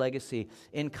our legacy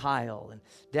in Kyle and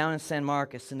down in San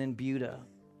Marcos and in Buda.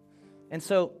 And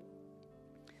so,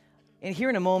 and here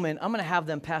in a moment, I'm going to have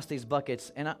them pass these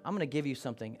buckets, and I'm going to give you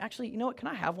something. Actually, you know what? Can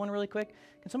I have one really quick?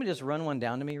 Can somebody just run one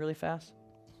down to me really fast?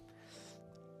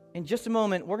 In just a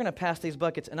moment, we're going to pass these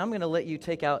buckets, and I'm going to let you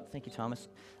take out, thank you, Thomas.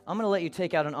 I'm going to let you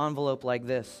take out an envelope like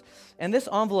this. And this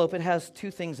envelope, it has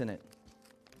two things in it.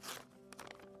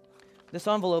 This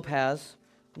envelope has,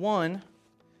 one,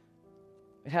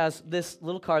 it has this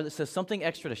little card that says something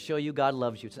extra to show you God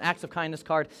loves you. It's an acts of kindness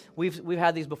card. We've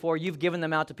had these before. You've given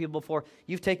them out to people before.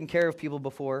 You've taken care of people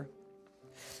before.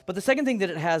 But the second thing that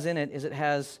it has in it is it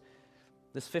has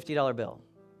this $50 bill.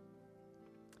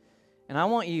 And I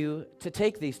want you to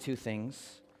take these two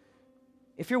things,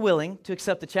 if you're willing to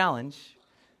accept the challenge,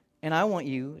 and I want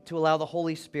you to allow the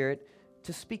Holy Spirit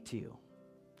to speak to you.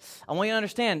 I want you to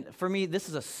understand, for me, this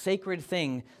is a sacred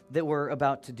thing that we're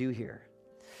about to do here.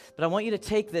 But I want you to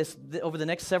take this over the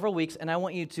next several weeks, and I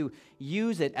want you to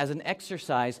use it as an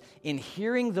exercise in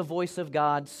hearing the voice of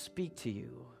God speak to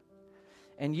you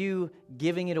and you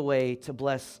giving it away to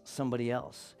bless somebody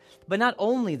else. But not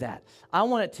only that, I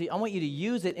want you to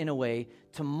use it in a way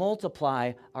to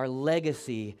multiply our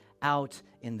legacy out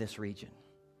in this region.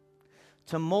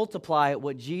 To multiply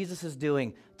what Jesus is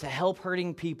doing to help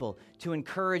hurting people, to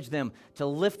encourage them, to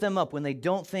lift them up when they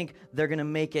don't think they're going to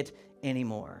make it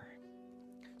anymore.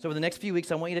 So over the next few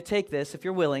weeks, I want you to take this, if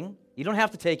you're willing. You don't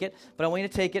have to take it, but I want you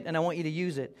to take it and I want you to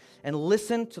use it. And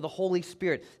listen to the Holy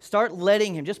Spirit. Start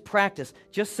letting Him, just practice.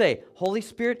 Just say, Holy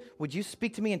Spirit, would you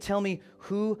speak to me and tell me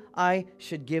who I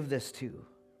should give this to?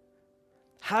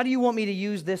 How do you want me to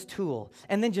use this tool?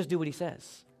 And then just do what He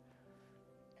says.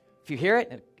 If you hear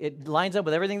it, it lines up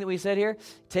with everything that we said here,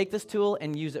 take this tool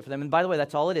and use it for them. And by the way,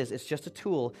 that's all it is. It's just a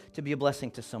tool to be a blessing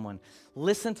to someone.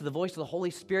 Listen to the voice of the Holy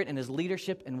Spirit and His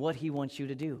leadership and what He wants you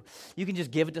to do. You can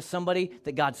just give it to somebody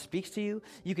that God speaks to you.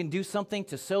 You can do something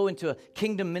to sow into a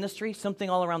kingdom ministry, something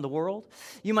all around the world.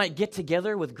 You might get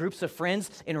together with groups of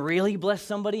friends and really bless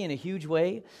somebody in a huge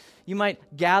way. You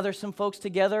might gather some folks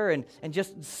together and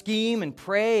just scheme and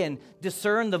pray and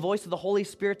discern the voice of the Holy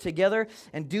Spirit together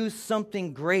and do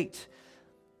something great.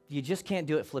 You just can't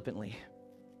do it flippantly.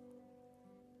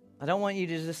 I don't want you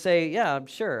to just say, yeah,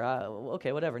 sure,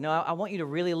 okay, whatever. No, I want you to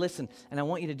really listen, and I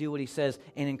want you to do what He says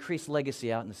and increase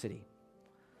legacy out in the city.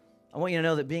 I want you to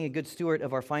know that being a good steward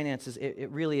of our finances, it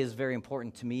really is very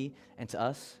important to me and to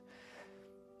us.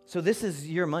 So this is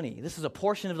your money. This is a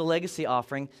portion of the legacy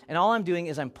offering, and all I'm doing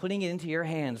is I'm putting it into your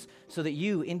hands so that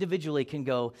you individually can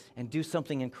go and do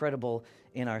something incredible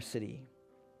in our city.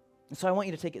 And so I want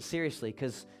you to take it seriously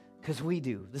because we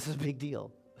do. This is a big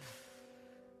deal.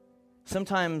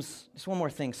 Sometimes, just one more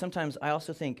thing, sometimes I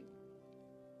also think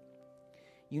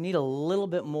you need a little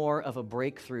bit more of a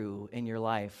breakthrough in your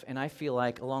life, and I feel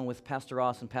like, along with Pastor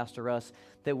Ross and Pastor Russ,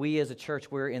 that we as a church,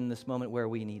 we're in this moment where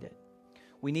we need it.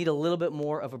 We need a little bit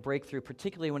more of a breakthrough,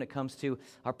 particularly when it comes to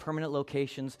our permanent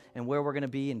locations and where we're going to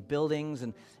be in buildings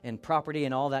and property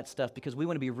and all that stuff, because we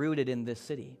want to be rooted in this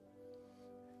city.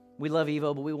 We love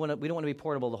Evo, but we don't want to be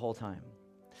portable the whole time.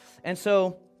 And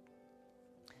so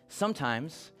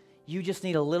sometimes you just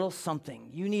need a little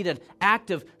something. You need an act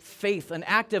of faith, an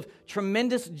act of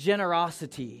tremendous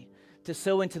generosity to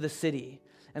sow into the city.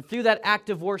 And through that act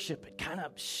of worship, it kind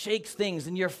of shakes things,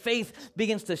 and your faith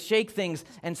begins to shake things,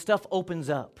 and stuff opens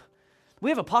up. We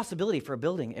have a possibility for a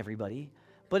building, everybody,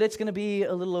 but it's going to be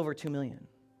a little over $2 million.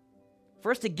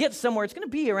 For us to get somewhere, it's going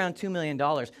to be around $2 million,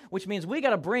 which means we got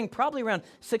to bring probably around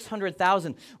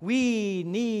 $600,000. We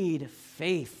need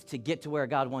faith to get to where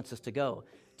God wants us to go.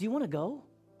 Do you want to go?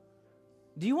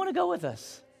 Do you want to go with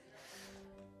us?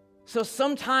 So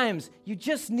sometimes you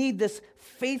just need this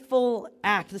faithful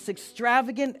act, this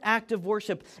extravagant act of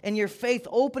worship, and your faith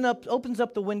opens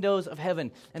up the windows of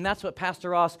heaven. And that's what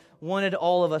Pastor Ross wanted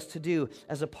all of us to do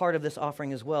as a part of this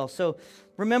offering as well. So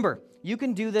remember, you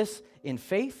can do this in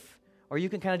faith, or you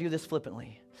can kind of do this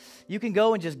flippantly. You can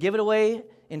go and just give it away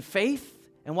in faith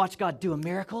and watch God do a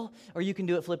miracle, or you can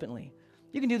do it flippantly.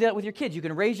 You can do that with your kids. You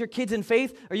can raise your kids in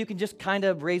faith, or you can just kind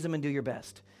of raise them and do your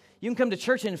best. You can come to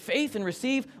church in faith and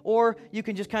receive, or you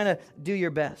can just kind of do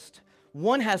your best.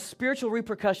 One has spiritual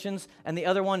repercussions, and the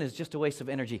other one is just a waste of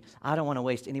energy. I don't want to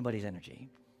waste anybody's energy.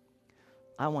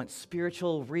 I want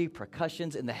spiritual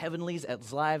repercussions in the heavenlies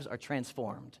as lives are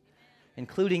transformed,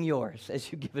 including yours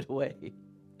as you give it away.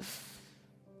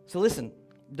 So listen,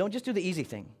 don't just do the easy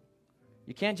thing.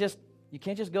 You can't just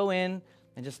go in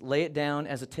and just lay it down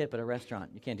as a tip at a restaurant.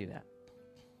 You can't do that.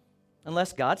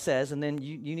 Unless God says, and then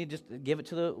you need to just give it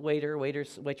to the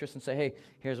waitress, and say, hey,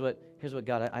 here's what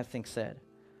God I think said.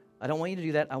 I don't want you to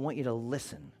do that. I want you to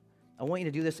listen. I want you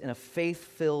to do this in a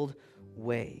faith-filled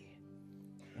way.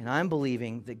 And I'm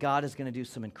believing that God is going to do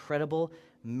some incredible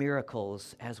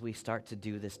miracles as we start to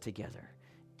do this together.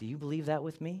 Do you believe that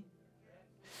with me?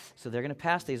 So they're going to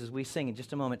pass these as we sing in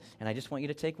just a moment, and I just want you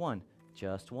to take one.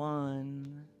 Just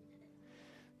one.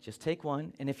 Just take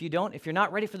one. And if you're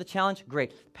not ready for the challenge,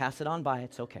 great. Pass it on by.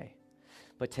 It's okay.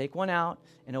 But take one out,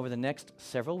 and over the next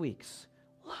several weeks,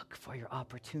 look for your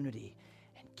opportunity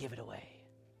and give it away.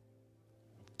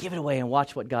 Give it away and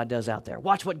watch what God does out there.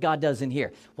 Watch what God does in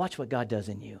here. Watch what God does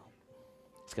in you.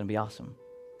 It's going to be awesome.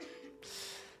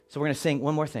 So we're going to sing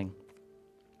one more thing.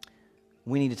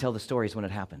 We need to tell the stories when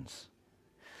it happens.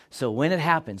 So when it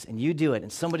happens and you do it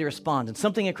and somebody responds and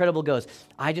something incredible goes,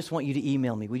 I just want you to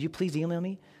email me. Would you please email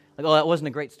me? Like, oh, that wasn't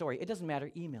a great story. It doesn't matter.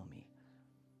 Email me.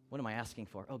 What am I asking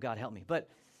for? Oh, God, help me. But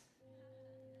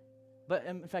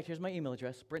in fact, here's my email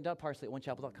address,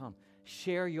 brent.parsley@onechapel.com.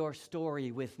 Share your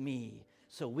story with me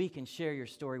so we can share your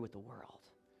story with the world.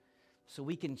 So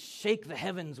we can shake the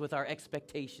heavens with our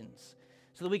expectations.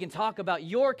 So that we can talk about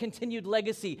your continued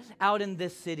legacy out in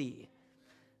this city.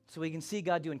 So we can see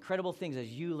God do incredible things as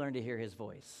you learn to hear his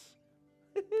voice.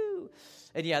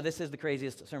 And yeah, this is the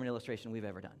craziest sermon illustration we've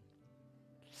ever done.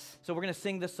 So we're going to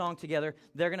sing this song together.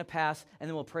 They're going to pass, and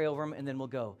then we'll pray over them, and then we'll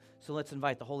go. So let's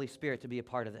invite the Holy Spirit to be a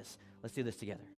part of this. Let's do this together.